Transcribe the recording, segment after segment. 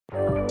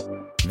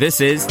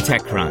This is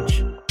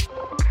TechCrunch.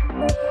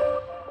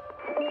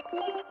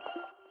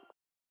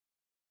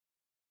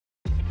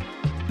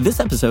 This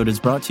episode is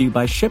brought to you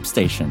by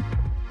ShipStation.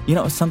 You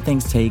know, some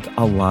things take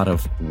a lot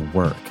of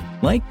work,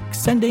 like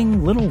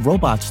sending little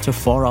robots to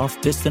far-off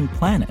distant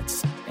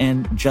planets.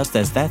 And just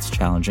as that's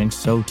challenging,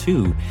 so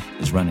too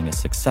is running a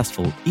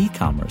successful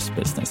e-commerce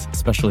business,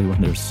 especially when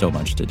there's so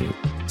much to do.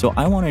 So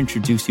I want to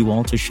introduce you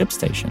all to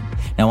ShipStation.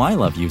 Now, I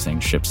love using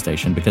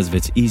ShipStation because of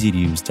its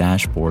easy-to-use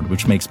dashboard,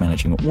 which makes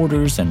managing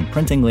orders and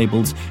printing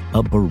labels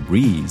a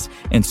breeze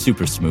and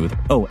super smooth.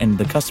 Oh, and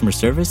the customer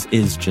service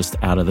is just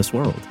out of this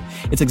world.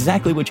 It's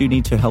exactly what you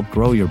need to help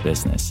grow your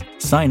business.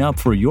 Sign up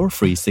for your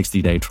free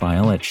 60-day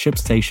trial at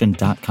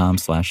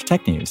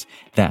shipstation.com/technews.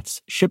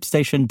 That's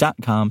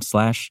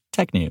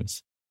shipstation.com/technews.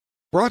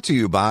 Brought to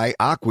you by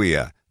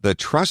Acquia, the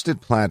trusted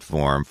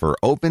platform for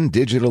open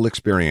digital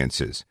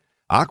experiences.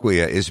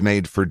 Acquia is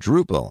made for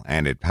Drupal,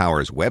 and it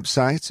powers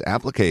websites,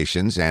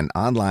 applications, and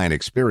online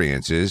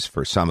experiences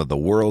for some of the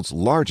world's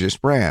largest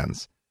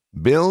brands.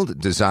 Build,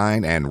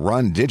 design, and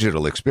run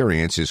digital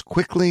experiences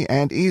quickly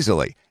and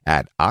easily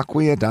at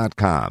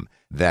Acquia.com.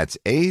 That's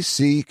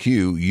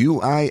ACQUIA.com.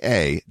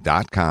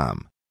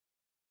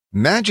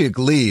 Magic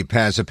Leap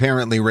has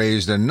apparently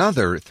raised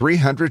another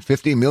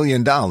 $350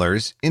 million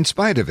in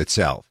spite of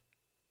itself.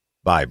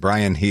 By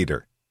Brian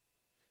Heater.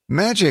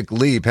 Magic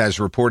Leap has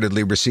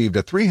reportedly received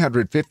a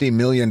 $350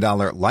 million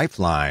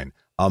lifeline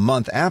a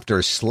month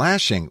after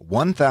slashing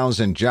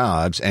 1,000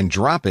 jobs and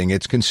dropping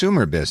its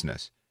consumer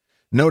business.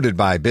 Noted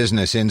by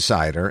Business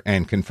Insider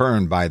and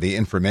confirmed by The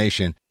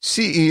Information,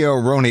 CEO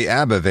Rony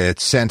Abovitz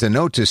sent a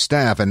note to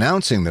staff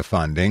announcing the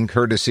funding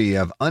courtesy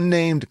of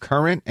unnamed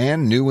current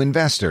and new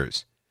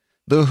investors.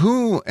 The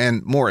who,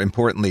 and more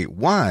importantly,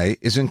 why,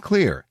 isn't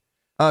clear.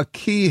 A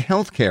key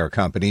healthcare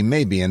company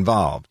may be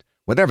involved.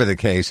 Whatever the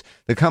case,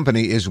 the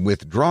company is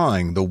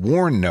withdrawing the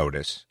WARN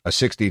notice, a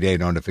 60-day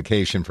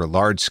notification for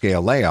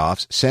large-scale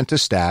layoffs sent to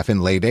staff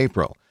in late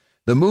April.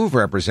 The move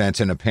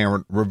represents an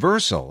apparent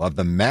reversal of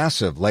the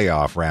massive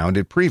layoff round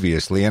it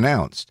previously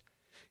announced.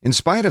 In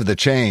spite of the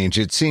change,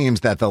 it seems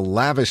that the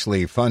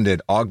lavishly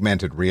funded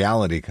augmented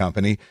reality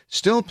company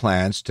still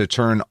plans to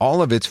turn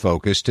all of its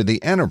focus to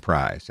the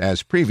enterprise,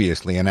 as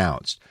previously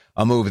announced,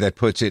 a move that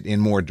puts it in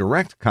more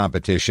direct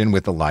competition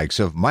with the likes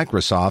of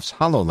Microsoft's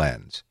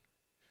HoloLens.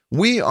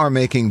 We are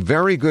making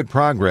very good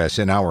progress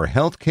in our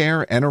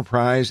healthcare,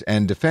 enterprise,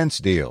 and defense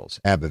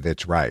deals,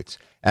 Abovitz writes.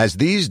 As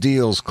these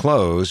deals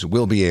close,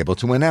 we'll be able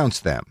to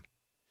announce them.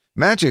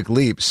 Magic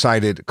Leap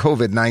cited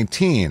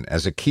COVID-19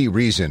 as a key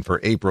reason for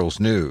April's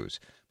news,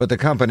 but the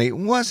company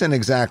wasn't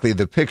exactly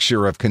the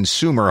picture of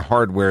consumer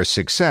hardware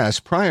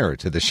success prior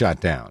to the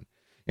shutdown.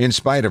 In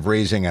spite of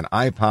raising an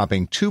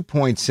eye-popping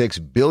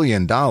 $2.6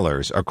 billion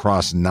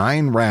across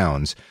 9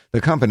 rounds,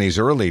 the company's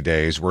early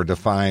days were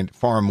defined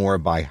far more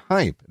by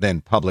hype than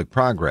public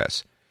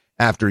progress.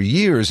 After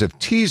years of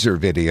teaser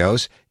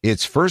videos,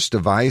 its first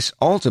device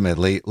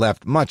ultimately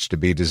left much to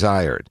be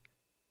desired.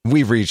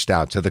 We've reached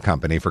out to the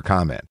company for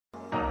comment.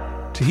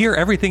 To hear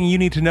everything you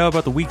need to know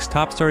about the week's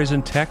top stories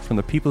in tech from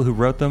the people who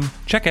wrote them,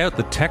 check out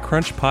the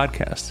TechCrunch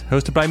podcast,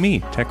 hosted by me,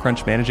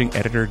 TechCrunch managing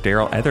editor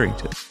Daryl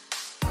Etherington.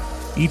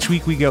 Each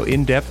week we go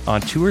in-depth on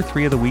 2 or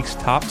 3 of the week's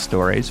top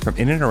stories from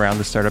in and around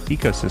the startup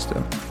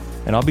ecosystem.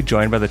 And I'll be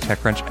joined by the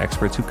TechCrunch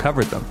experts who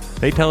covered them.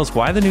 They tell us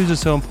why the news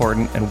is so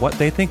important and what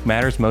they think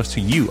matters most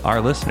to you,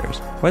 our listeners,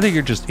 whether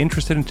you're just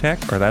interested in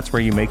tech or that's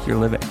where you make your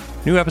living.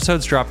 New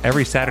episodes drop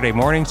every Saturday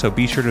morning, so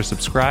be sure to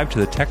subscribe to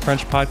the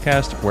TechCrunch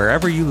podcast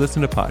wherever you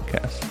listen to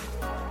podcasts.